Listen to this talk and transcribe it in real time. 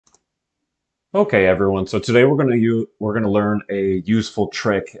Okay, everyone. So today we're going to learn a useful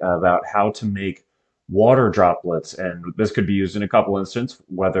trick about how to make water droplets, and this could be used in a couple instances,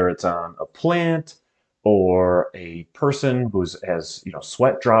 whether it's on a plant or a person who's has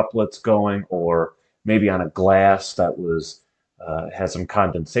sweat droplets going, or maybe on a glass that was has some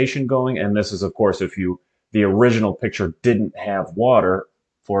condensation going. And this is, of course, if the original picture didn't have water.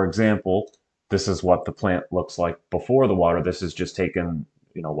 For example, this is what the plant looks like before the water. This is just taken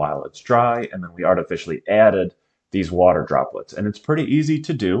while it's dry, and then we artificially added these water droplets. And it's pretty easy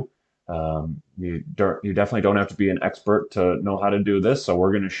to do. You definitely don't have to be an expert to know how to do this, so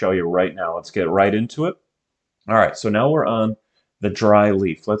we're going to show you right now. Let's get right into it. All right, so now we're on the dry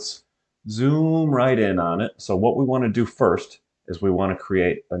leaf. Let's zoom right in on it. So what we want to do first is we want to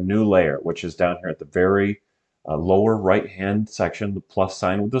create a new layer, which is down here at the very lower right-hand section, the plus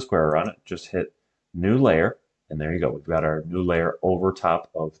sign with the square on it. Just hit new layer, and there you go. We've got our new layer over top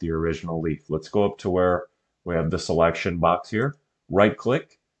of the original leaf. Let's go up to where we have the selection box here.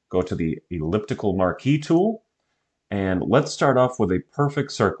 Right-click, go to the elliptical marquee tool, and let's start off with a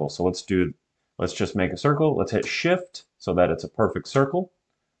perfect circle. So let's just make a circle. Let's hit shift so that it's a perfect circle.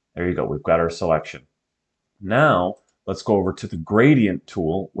 There you go. We've got our selection. Now let's go over to the gradient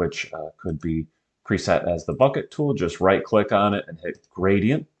tool, which could be preset as the bucket tool. Just right click on it and hit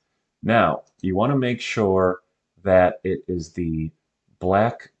gradient. Now you want to make sure that it is the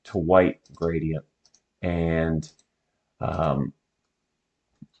black to white gradient. And um,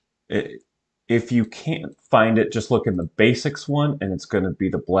 it, if you can't find it, just look in the basics one, and it's going to be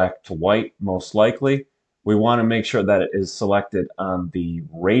the black to white most likely. We want to make sure that it is selected on the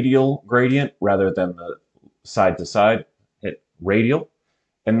radial gradient rather than the side to side. Hit radial.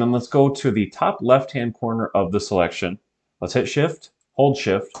 And then let's go to the top left-hand corner of the selection. Let's hit shift, hold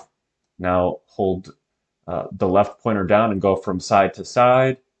shift. Now hold the left pointer down and go from side to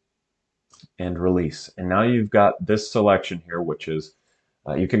side and release. And now you've got this selection here, which is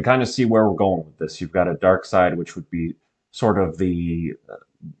you can kind of see where we're going with this. You've got a dark side, which would be sort of the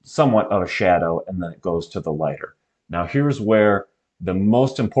somewhat of a shadow, and then it goes to the lighter. Now here's where the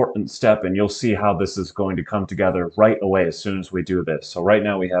most important step, and you'll see how this is going to come together right away as soon as we do this. So right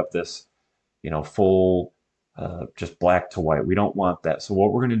now we have this, full just black to white. We don't want that. So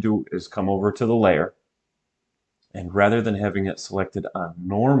what we're going to do is come over to the layer, and rather than having it selected on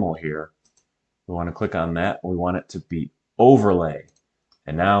normal here, we want to click on that. We want it to be overlay.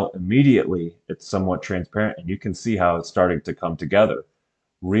 And now immediately it's somewhat transparent, and you can see how it's starting to come together.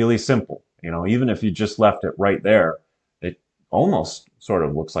 Really simple. Even if you just left it right there, it almost sort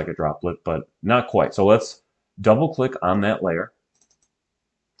of looks like a droplet, but not quite. So let's double click on that layer,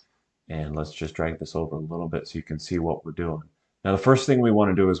 and let's just drag this over a little bit so you can see what we're doing. Now the first thing we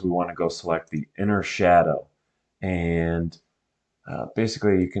want to do is we want to go select the inner shadow, and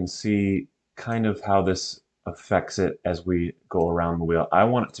basically you can see kind of how this affects it as we go around the wheel. I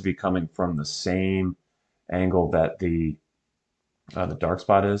want it to be coming from the same angle that the dark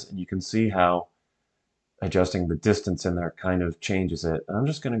spot is, and you can see how adjusting the distance in there kind of changes it. And I'm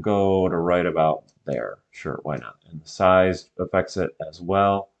just going to go to right about there. Sure, why not? And the size affects it as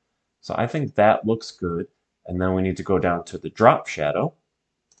well. So I think that looks good. And then we need to go down to the drop shadow,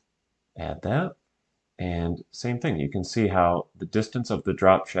 add that, and same thing. You can see how the distance of the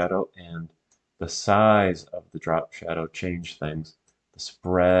drop shadow and the size of the drop shadow change things. The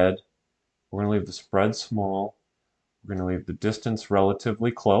spread, we're going to leave the spread small. We're going to leave the distance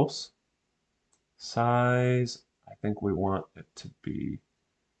relatively close. Size, I think we want it to be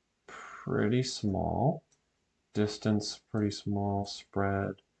pretty small. Distance, pretty small.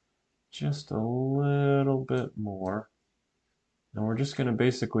 Spread, just a little bit more. And we're just going to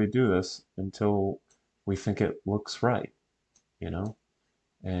basically do this until we think it looks right, you know?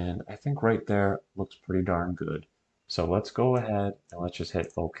 And I think right there looks pretty darn good. So let's go ahead and let's just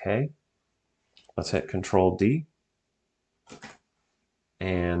hit OK. Let's hit Control D.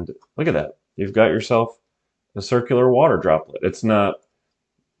 And look at that. You've got yourself a circular water droplet. It's not,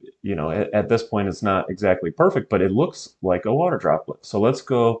 at this point, it's not exactly perfect, but it looks like a water droplet. So let's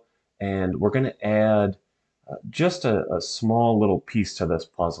go and we're going to add just a small little piece to this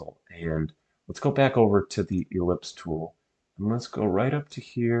puzzle. And let's go back over to the ellipse tool. And let's go right up to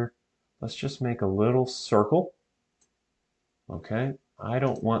here. Let's just make a little circle. Okay, I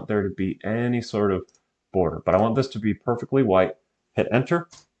don't want there to be any sort of border, but I want this to be perfectly white. Hit enter.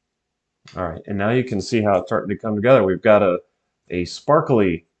 All right, and now you can see how it's starting to come together. We've got a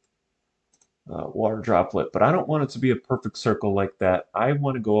sparkly water droplet, but I don't want it to be a perfect circle like that. I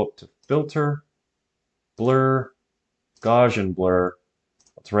want to go up to filter, blur, Gaussian blur.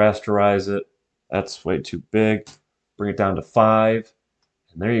 Let's rasterize it. That's way too big. Bring it down to 5.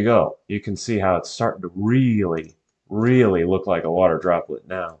 And there you go. You can see how it's starting to really, really look like a water droplet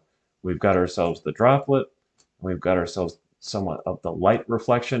now. We've got ourselves the droplet. We've got ourselves somewhat of the light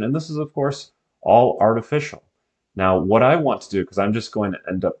reflection. And this is, of course, all artificial. Now, what I want to do, because I'm just going to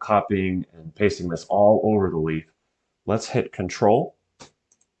end up copying and pasting this all over the leaf, let's hit Control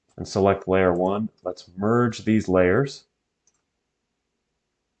and select layer 1. Let's merge these layers.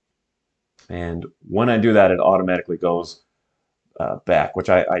 And when I do that, it automatically goes back, which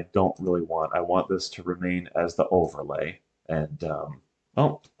I don't really want. I want this to remain as the overlay. And,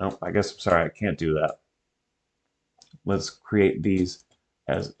 oh, no, I guess, sorry, I can't do that. Let's create these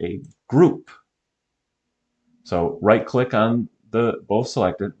as a group. So right click on the both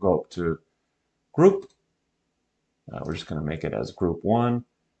selected, go up to group. We're just going to make it as group 1.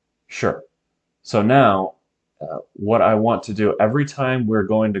 Sure. So now what I want to do, every time we're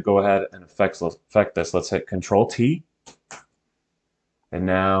going to go ahead and affect this, let's hit Control T. And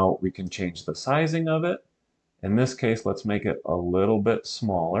now we can change the sizing of it. In this case, let's make it a little bit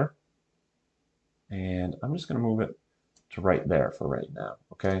smaller. And I'm just going to move it to right there for right now.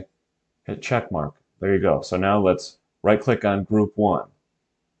 Okay. Hit check mark. There you go. So now let's right click on group 1.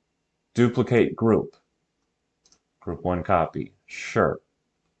 Duplicate group. Group 1 copy. Sure.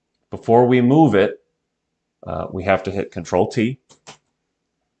 Before we move it, we have to hit Control T.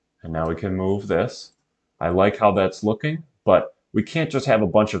 And now we can move this. I like how that's looking, but we can't just have a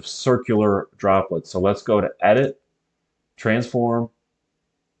bunch of circular droplets. So let's go to Edit, Transform.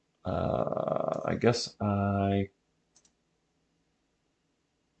 I guess I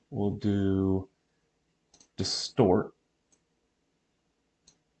will do Distort.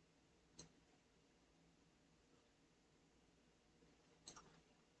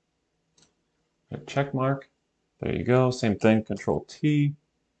 Hit check mark. There you go. Same thing. Control T.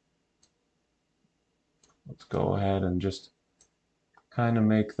 Let's go ahead and just kind of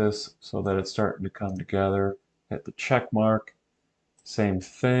make this so that it's starting to come together. Hit the check mark. Same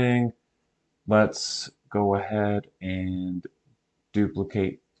thing. Let's go ahead and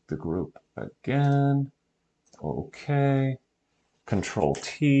duplicate the group again. Okay. Control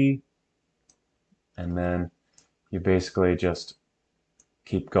T. And then you basically just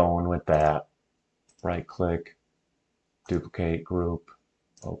keep going with that. Right click, duplicate group.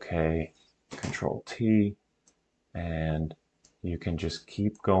 Okay. Control T. And you can just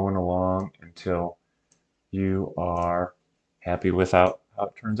keep going along until you are happy with how it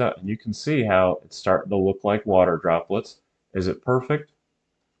turns out. And you can see how it's starting to look like water droplets. Is it perfect?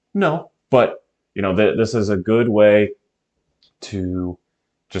 No, but you know, this is a good way to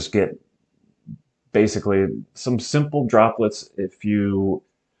just get basically some simple droplets if you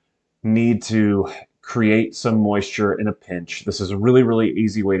need to create some moisture in a pinch. This is a really, really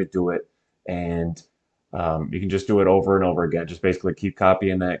easy way to do it. And you can just do it over and over again. Just basically keep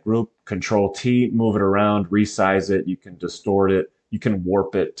copying that group, Control T, move it around, resize it. You can distort it. You can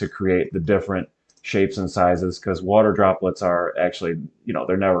warp it to create the different shapes and sizes, because water droplets are actually, you know,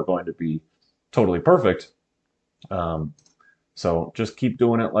 they're never going to be totally perfect. So just keep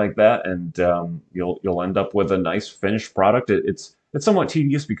doing it like that, and you'll end up with a nice finished product. It's somewhat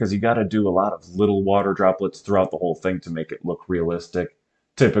tedious because you got to do a lot of little water droplets throughout the whole thing to make it look realistic.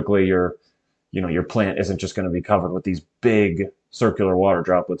 Typically, your plant isn't just going to be covered with these big circular water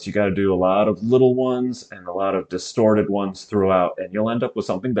droplets. You got to do a lot of little ones and a lot of distorted ones throughout, and you'll end up with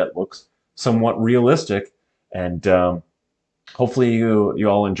something that looks somewhat realistic. And hopefully you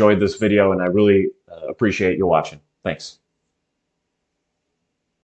all enjoyed this video, and I really appreciate you watching. Thanks.